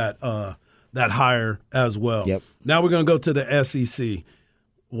of that hire as well. Yep. Now we're going to go to the SEC.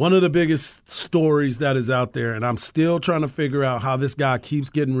 One of the biggest stories that is out there, and I'm still trying to figure out how this guy keeps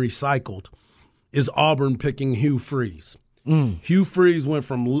getting recycled, is Auburn picking Hugh Freeze. Hugh Freeze went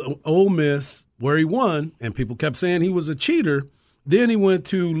from Ole Miss, where he won, and people kept saying he was a cheater. Then he went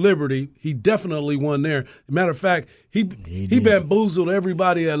to Liberty. He definitely won there. Matter of fact, he bamboozled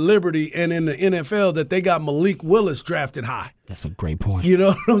everybody at Liberty and in the NFL that they got Malik Willis drafted high. That's a great point. You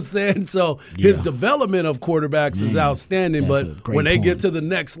know what I'm saying? So his development of quarterbacks is outstanding, but when they get to the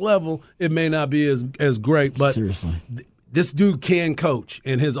next level, it may not be as great. But seriously, this dude can coach,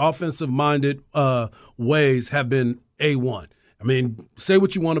 and his offensive-minded ways have been A1. I mean, say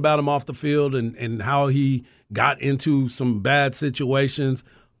what you want about him off the field and how he got into some bad situations,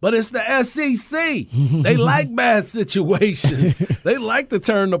 but it's the SEC. They like bad situations. They like to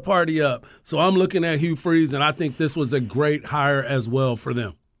turn the party up. So I'm looking at Hugh Freeze, and I think this was a great hire as well for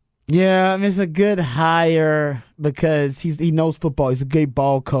them. Yeah, I mean, it's a good hire because he knows football. He's a great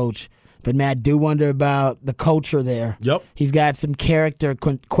ball coach. But, man, I do wonder about the culture there. Yep. He's got some character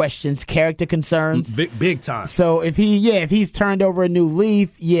questions, character concerns. Big time. So if he's turned over a new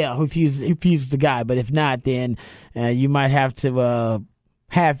leaf, if he's the guy. But if not, then you might have to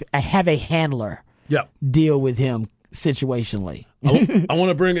have a handler deal with him situationally. I want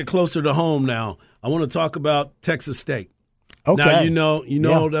to bring it closer to home now. I want to talk about Texas State. Okay. Now, you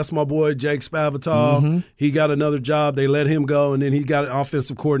know that's my boy Jake Spavital. Mm-hmm. He got another job. They let him go, and then he got an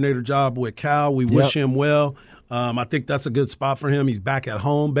offensive coordinator job with Cal. We wish him well. I think that's a good spot for him. He's back at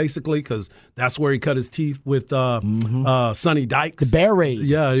home, basically, because that's where he cut his teeth with Sonny Dykes. The Bear Raid.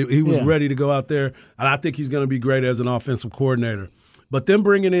 Yeah, he was ready to go out there, and I think he's going to be great as an offensive coordinator. But then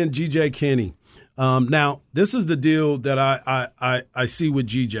bringing in G.J. Kinney. Now, this is the deal that I see with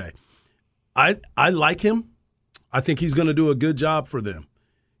G.J. I like him. I think he's going to do a good job for them.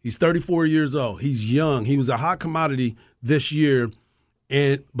 He's 34 years old. He's young. He was a hot commodity this year,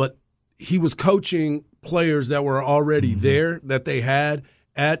 but he was coaching players that were already there that they had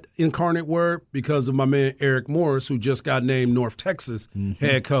at Incarnate Word because of my man Eric Morris, who just got named North Texas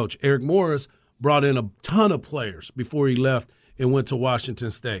head coach. Eric Morris brought in a ton of players before he left and went to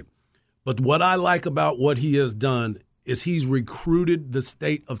Washington State. But what I like about what he has done is he's recruited the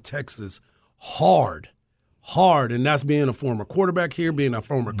state of Texas hard, and that's being a former quarterback here, being a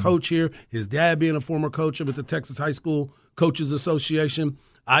former coach here, his dad being a former coach with the Texas High School Coaches Association.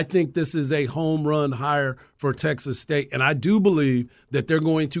 I think this is a home run hire for Texas State, and I do believe that they're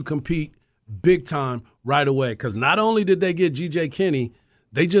going to compete big time right away because not only did they get G.J. Kinney,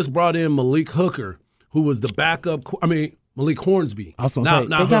 they just brought in Malik Hooker, who was the backup Malik Hornsby. I was gonna say,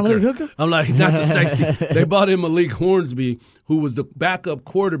 not they got Malik Hooker? I'm like, not the safety. They brought in Malik Hornsby, who was the backup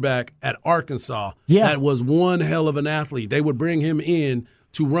quarterback at Arkansas. Yeah. That was one hell of an athlete. They would bring him in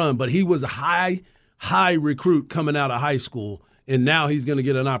to run, but he was a high recruit coming out of high school, and now he's going to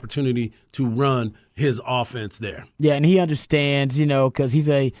get an opportunity to run his offense there. Yeah, and he understands, because he's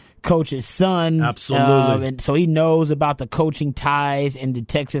a coach's son. Absolutely. And so he knows about the coaching ties in the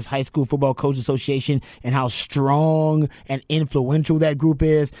Texas High School Football Coaches Association and how strong and influential that group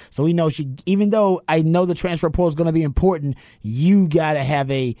is. So he knows, even though I know the transfer portal is going to be important, you got to have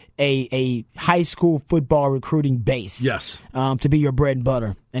a high school football recruiting base. Yes. To be your bread and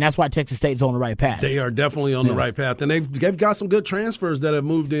butter. And that's why Texas State's on the right path. They are definitely on the right path. And they've got some good transfers that have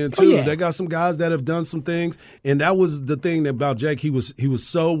moved in, too. They got some guys that have done some things. And that was the thing about Jake. He was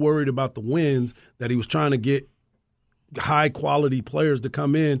so worried about the wins that he was trying to get high-quality players to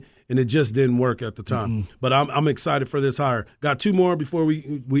come in, and it just didn't work at the time. But I'm excited for this hire. Got two more before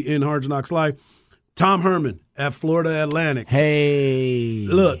we end Hard Knocks Live. Tom Herman at Florida Atlantic. Hey.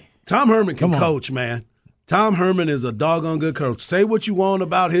 Look, Tom Herman can coach, man. Tom Herman is a doggone good coach. Say what you want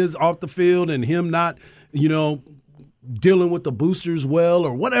about his off the field and him not, dealing with the boosters well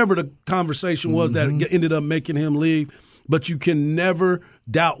or whatever the conversation was that ended up making him leave. But you can never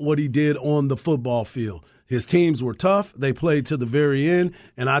doubt what he did on the football field. His teams were tough. They played to the very end,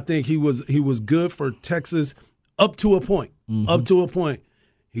 and I think he was good for Texas up to a point. Up to a point.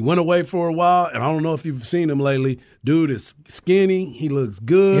 He went away for a while, and I don't know if you've seen him lately. Dude is skinny. He looks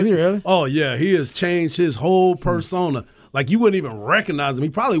good. Is he really? Oh, yeah. He has changed his whole persona. Like, you wouldn't even recognize him. He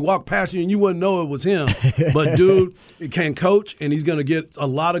probably walked past you, and you wouldn't know it was him. But, dude, he can coach, and he's going to get a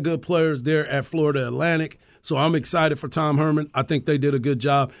lot of good players there at Florida Atlantic. So I'm excited for Tom Herman. I think they did a good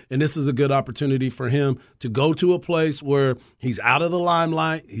job, and this is a good opportunity for him to go to a place where he's out of the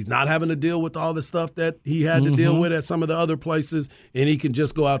limelight. He's not having to deal with all the stuff that he had to deal with at some of the other places, and he can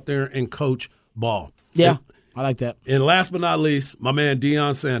just go out there and coach ball. Yeah, I like that. And last but not least, my man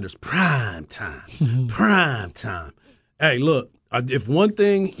Deion Sanders. Prime time. Prime time. Hey, look, if one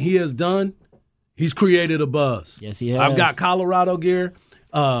thing he has done, he's created a buzz. Yes, he has. I've got Colorado gear.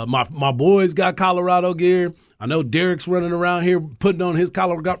 My boys got Colorado gear. I know Derek's running around here putting on his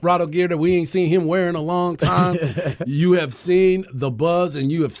Colorado gear that we ain't seen him wear in a long time. You have seen the buzz,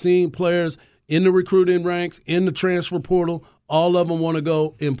 and you have seen players in the recruiting ranks, in the transfer portal. All of them want to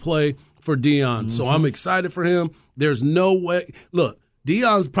go and play for Deion. So I'm excited for him. There's no way. Look,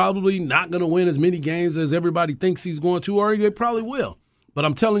 Deion's probably not going to win as many games as everybody thinks he's going to, or he probably will. But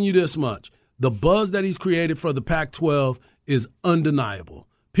I'm telling you this much. The buzz that he's created for the Pac-12 is undeniable.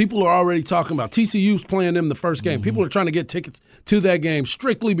 People are already talking about TCU's playing them the first game. People are trying to get tickets to that game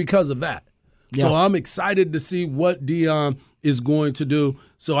strictly because of that. Yeah. So I'm excited to see what Deion is going to do.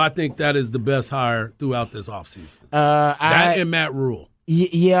 So I think that is the best hire throughout this offseason. And Matt Rule.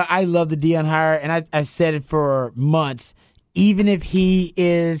 Yeah, I love the Deion hire, and I said it for months. Even if he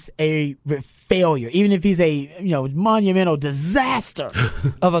is a failure, even if he's a monumental disaster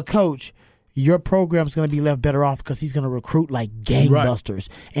of a coach, your program's going to be left better off because he's going to recruit like gangbusters.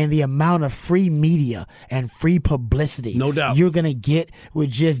 Right. And the amount of free media and free publicity no doubt you're going to get with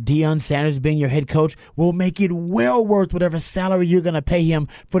just Deion Sanders being your head coach will make it well worth whatever salary you're going to pay him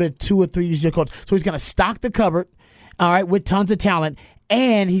for the 2 or 3 years you're coach. So he's going to stock the cupboard, all right, with tons of talent.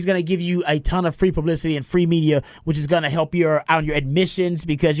 And he's going to give you a ton of free publicity and free media, which is going to help you on your admissions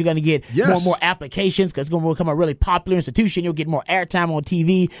because you're going to get more and more applications because it's going to become a really popular institution. You'll get more airtime on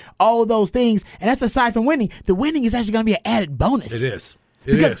TV, all those things. And that's aside from winning. The winning is actually going to be an added bonus. It is.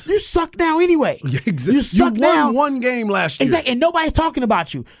 Because you suck now anyway. Exactly. You suck now. You won one game last year. Exactly. And nobody's talking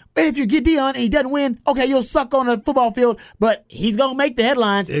about you. And if you get Deion and he doesn't win, okay, you'll suck on the football field, but he's going to make the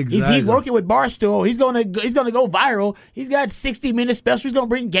headlines. Exactly. He's working with Barstool. He's going to go viral. He's got 60-minute specials. He's going to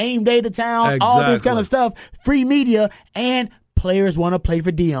bring game day to town, all this kind of stuff. Free media, and players want to play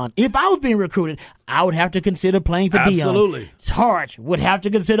for Deion. If I was being recruited, I would have to consider playing for Deion. Absolutely. Sarge would have to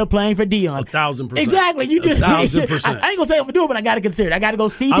consider playing for Deion. 1,000%. Exactly. You just 1,000%. I ain't going to say I'm going to do it, but I got to consider it. I got to go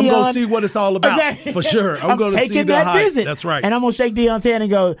see Deion. I'm going to see what it's all about. Exactly. For sure. I'm going to see the hype. Visit. That's right. And I'm going to shake Deion's hand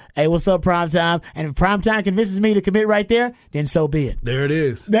and go, hey, what's up, Primetime? And if Primetime convinces me to commit right there, then so be it. There it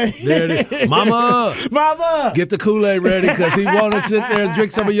is. There it is. Mama. Get the Kool-Aid ready because he wanted to sit there and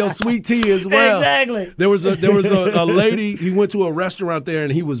drink some of your sweet tea as well. Exactly. There was a lady, he went to a restaurant there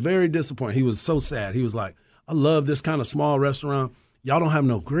and he was very disappointed. He was so sad. He was like, I love this kind of small restaurant. Y'all don't have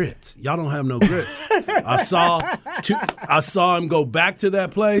no grits. I saw him go back to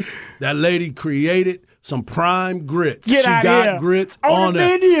that place. That lady created some prime grits. She got grits on the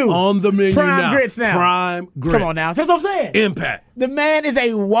menu. On the menu prime now. Grits now. Prime grits. Come on now. That's what I'm saying. Impact. The man is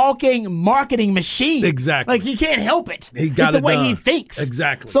a walking marketing machine. Exactly. Like, he can't help it. He got it's the way done. he thinks.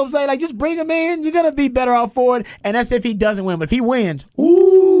 Exactly. So I'm saying, like, just bring him in. You're going to be better off for it. And that's if he doesn't win. But if he wins,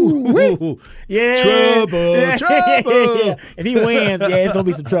 ooh. Yeah. Trouble. If he wins, it's going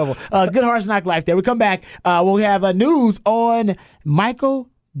to be some trouble. Good Hearts Knock Life there. We come back. We'll have news on Michael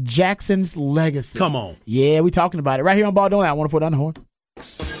Jackson's legacy. Come on. Yeah, we talking about it right here on Ball Don't Lie. 104 down the horn.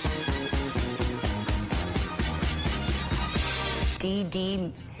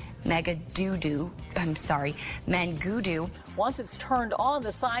 DD Mega Doo-Doo. I'm sorry, Mangudu. Once it's turned on,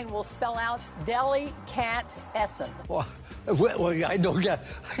 the sign will spell out Deli Cat Essen. Well, I don't get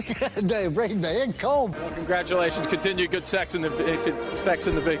a break man. Comb. Well, congratulations. Continue good sex in the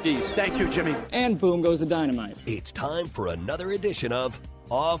Big East. Thank you, Jimmy. And boom goes the dynamite. It's time for another edition of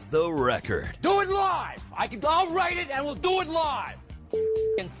Off the Record. Do it live. I'll write it and we'll do it live.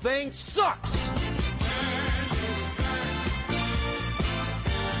 And thing sucks.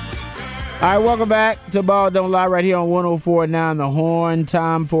 All right, welcome back to Ball Don't Lie right here on 104.9 The Horn.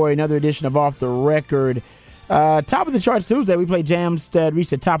 Time for another edition of Off the Record. Top of the charts Tuesday, we played jams that reached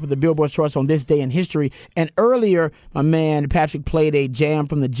the top of the Billboard charts on this day in history. And earlier, my man Patrick played a jam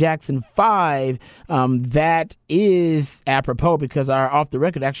from the Jackson 5. That is apropos because our Off the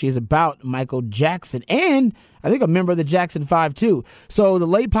Record actually is about Michael Jackson and I think a member of the Jackson 5 too. So the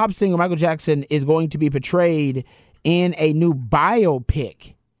late pop singer Michael Jackson is going to be portrayed in a new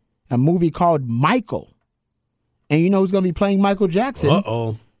biopic, a movie called Michael. And you know who's going to be playing Michael Jackson?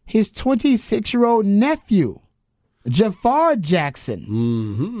 Uh-oh. His 26-year-old nephew, Jafar Jackson.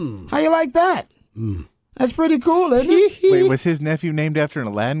 Mm-hmm. How you like that? That's pretty cool, isn't it? Wait, was his nephew named after an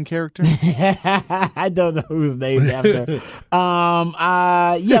Aladdin character? I don't know who was named after.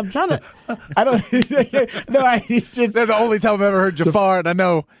 Yeah, I'm trying to. I don't. No, it's just. That's the only time I've ever heard Jafar, and I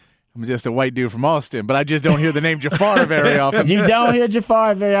know I'm just a white dude from Austin, but I just don't hear the name Jafar very often. You don't hear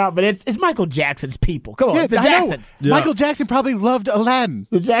Jafar very often, but it's Michael Jackson's people. Come on, Yeah, the I know. Jacksons. Yeah. Michael Jackson probably loved Aladdin.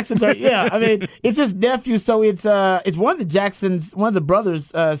 The Jacksons are, yeah. I mean, it's his nephew, so it's one of the Jacksons, one of the brothers'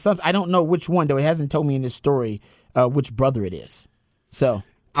 sons. I don't know which one though. He hasn't told me in this story which brother it is. So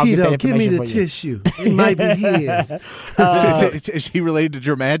I'll get that Tito, give me information the for you. tissue. It might be his. Is he related to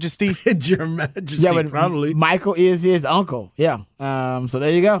Your Majesty? Your Majesty, Yeah, but probably. Michael is his uncle. Yeah. So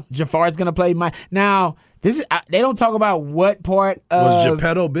there you go. Jafar's gonna play Mike. Now this is they don't talk about what part Was of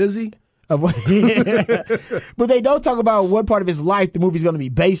Geppetto busy? of what, but they don't talk about what part of his life the movie's gonna be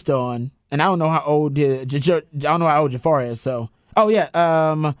based on. And I don't know how old I don't know how old Jafar is. So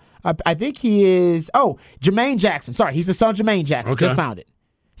I think he is. Oh, Jermaine Jackson. Sorry, he's the son of Jermaine Jackson. Okay. Just found it.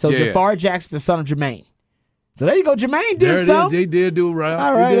 So Yeah. Jafar Jackson's the son of Jermaine. So there you go. Jermaine There did it is. something. They did do right.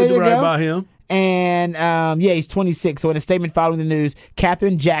 All right, They did there do you right go. by him. And he's 26. So in a statement following the news,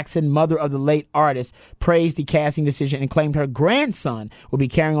 Katherine Jackson, mother of the late artist, praised the casting decision and claimed her grandson will be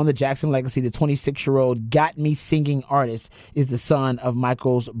carrying on the Jackson legacy. The 26-year-old Got Me Singing artist is the son of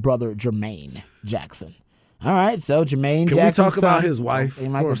Michael's brother, Jermaine Jackson. All right, so Jermaine Can Jackson's we talk about son- his wife Okay, for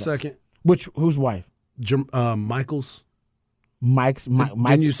a Michael's- second? Whose wife? Michael's. Mike's.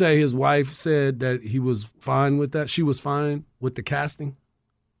 Didn't you say his wife said that he was fine with that? She was fine with the casting?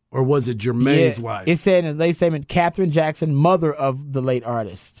 Or was it Jermaine's wife? It said in the late statement, Katherine Jackson, mother of the late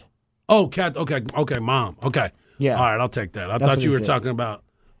artist. Oh, okay, mom. Okay. Yeah. All right, I'll take that. I That's thought what you it were said. talking about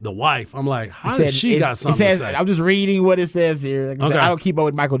the wife. I'm like, how It does said- she got something it says, to say? I'm just reading what it says here. Like I said, Okay. I don't keep up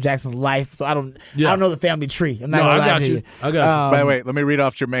with Michael Jackson's life, so I don't know the family tree. I'm not No, gonna I lie got to you. I got you. By the way, let me read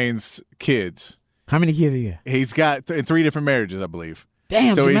off Jermaine's kids. How many kids he got? He's got in 3 different marriages, I believe.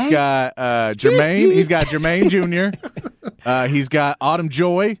 Damn, So Jermaine. he's got Jermaine. He's got Jermaine Jr. He's got Autumn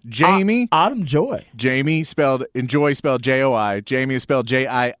Joy, Jamie. Autumn Joy. Jamie spelled and Joy spelled J-O-I. Jamie is spelled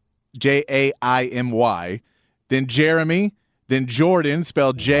Jaimy. Then Jeremy. Then Jordan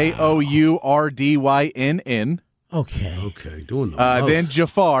spelled Jourdynn. Okay, doing the Then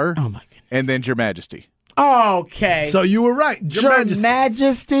Jafar. Oh my goodness. And then Your Majesty. Okay. So you were right. Your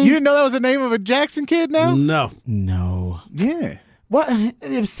Majesty. You didn't know that was the name of a Jackson kid now? No. No. Yeah. What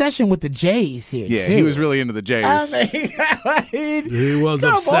the obsession with the J's here? Yeah, too. he was really into the Jays. I mean, He was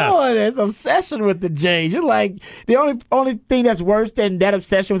come obsessed. on, it's obsession with the Jays. You're like the only thing that's worse than that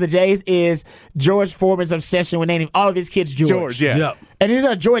obsession with the Jays is George Foreman's obsession with naming all of his kids George. George, yeah. Yep. And he's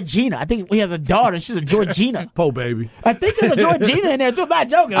a Georgina. I think he has a daughter, and she's a Georgina. Po baby. I think there's a Georgina in there too. I'm not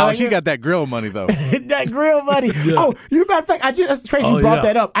joking. Oh, Like, she got that grill money, though. that grill money. Oh, you matter of fact, that's crazy. Oh, You brought yeah.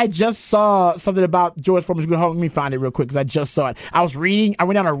 that up. I just saw something about George Foreman's grill. Hold on, let me find it real quick because I just saw it. I was reading. I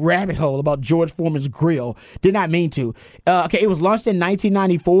went down a rabbit hole about George Foreman's grill. Did not mean to. Okay, it was launched in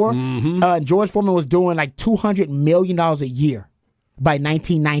 1994. Mm-hmm. George Foreman was doing like $200 million a year by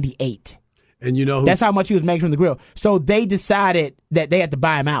 1998. And you know who? That's how much he was making from the grill. So they decided that they had to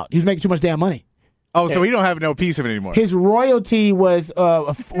buy him out. He was making too much damn money. Oh, so he don't have no piece of it anymore. His royalty was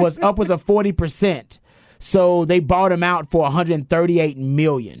upwards of 40%. So they bought him out for $138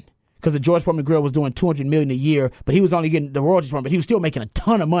 million because the George Foreman grill was doing $200 million a year, but he was only getting the royalties from it. But he was still making a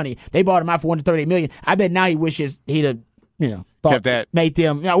ton of money. They bought him out for $138 million. I bet now he wishes he'd have, Kept that. made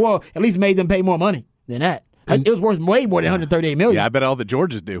them. Well, at least made them pay more money than that. It was worth way more than $138 million. Yeah, I bet all the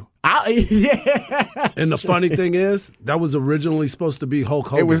Georges do. Yeah. And the funny thing is, that was originally supposed to be Hulk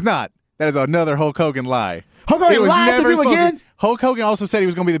Hogan. It was not. That is another Hulk Hogan lie. Hulk Hogan It was lied to never people supposed to- again? Hulk Hogan also said he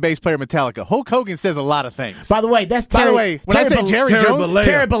was going to be the bass player of Metallica. Hulk Hogan says a lot of things. By the way, that's By Terry. the way, when I say Jerry Jones, Bollea.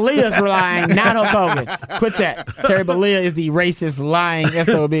 Terry Bollea's lying, not Hulk Hogan. Quit that. Terry Bollea is the racist, lying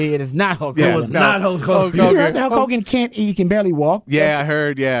SOB. It is not Hulk It Hogan. was not Hulk Hogan. You heard that Hulk Hogan he can barely walk? Yeah, I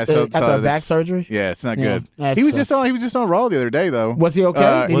heard. Yeah, so After a back that's- surgery? Yeah, it's not Yeah, good. that He was sucks. just on Raw the other day though. Was he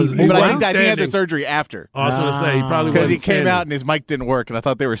okay? Did he- but I wasn't think he had the standing. surgery after. I was going to say, he probably Because wasn't he came standing. out and his mic didn't work, and I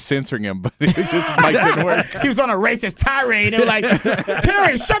thought they were censoring him, but it was just his mic didn't work. He was on a racist tirade. They were like,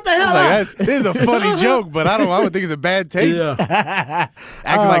 Terry, shut the hell I was up. like, this is a funny joke, but I would think it's a bad taste. Yeah.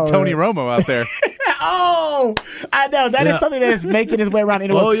 Acting like Tony Romo out there. Oh, I know. That is Yeah. something that is making its way around.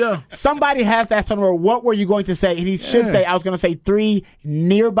 Anyway, Oh, yeah. Somebody has to ask Tony Romo, what were you going to say? And he should say, I was going to say 3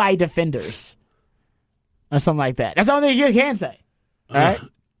 nearby defenders. Or something like that. That's the only thing you can say. All right?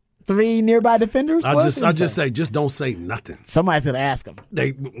 3 nearby defenders? I What just did he say, just don't say nothing. Somebody's going to ask him.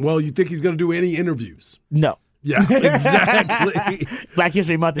 You think he's going to do any interviews? No. Yeah, exactly. Black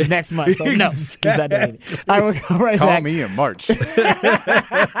History Month is next month, so no. He's not doing it. All right, we'll go right Call back. me in March.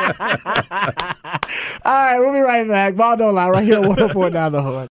 All right, we'll be right back. Ball Don't Lie right here at 104 Down the Horn.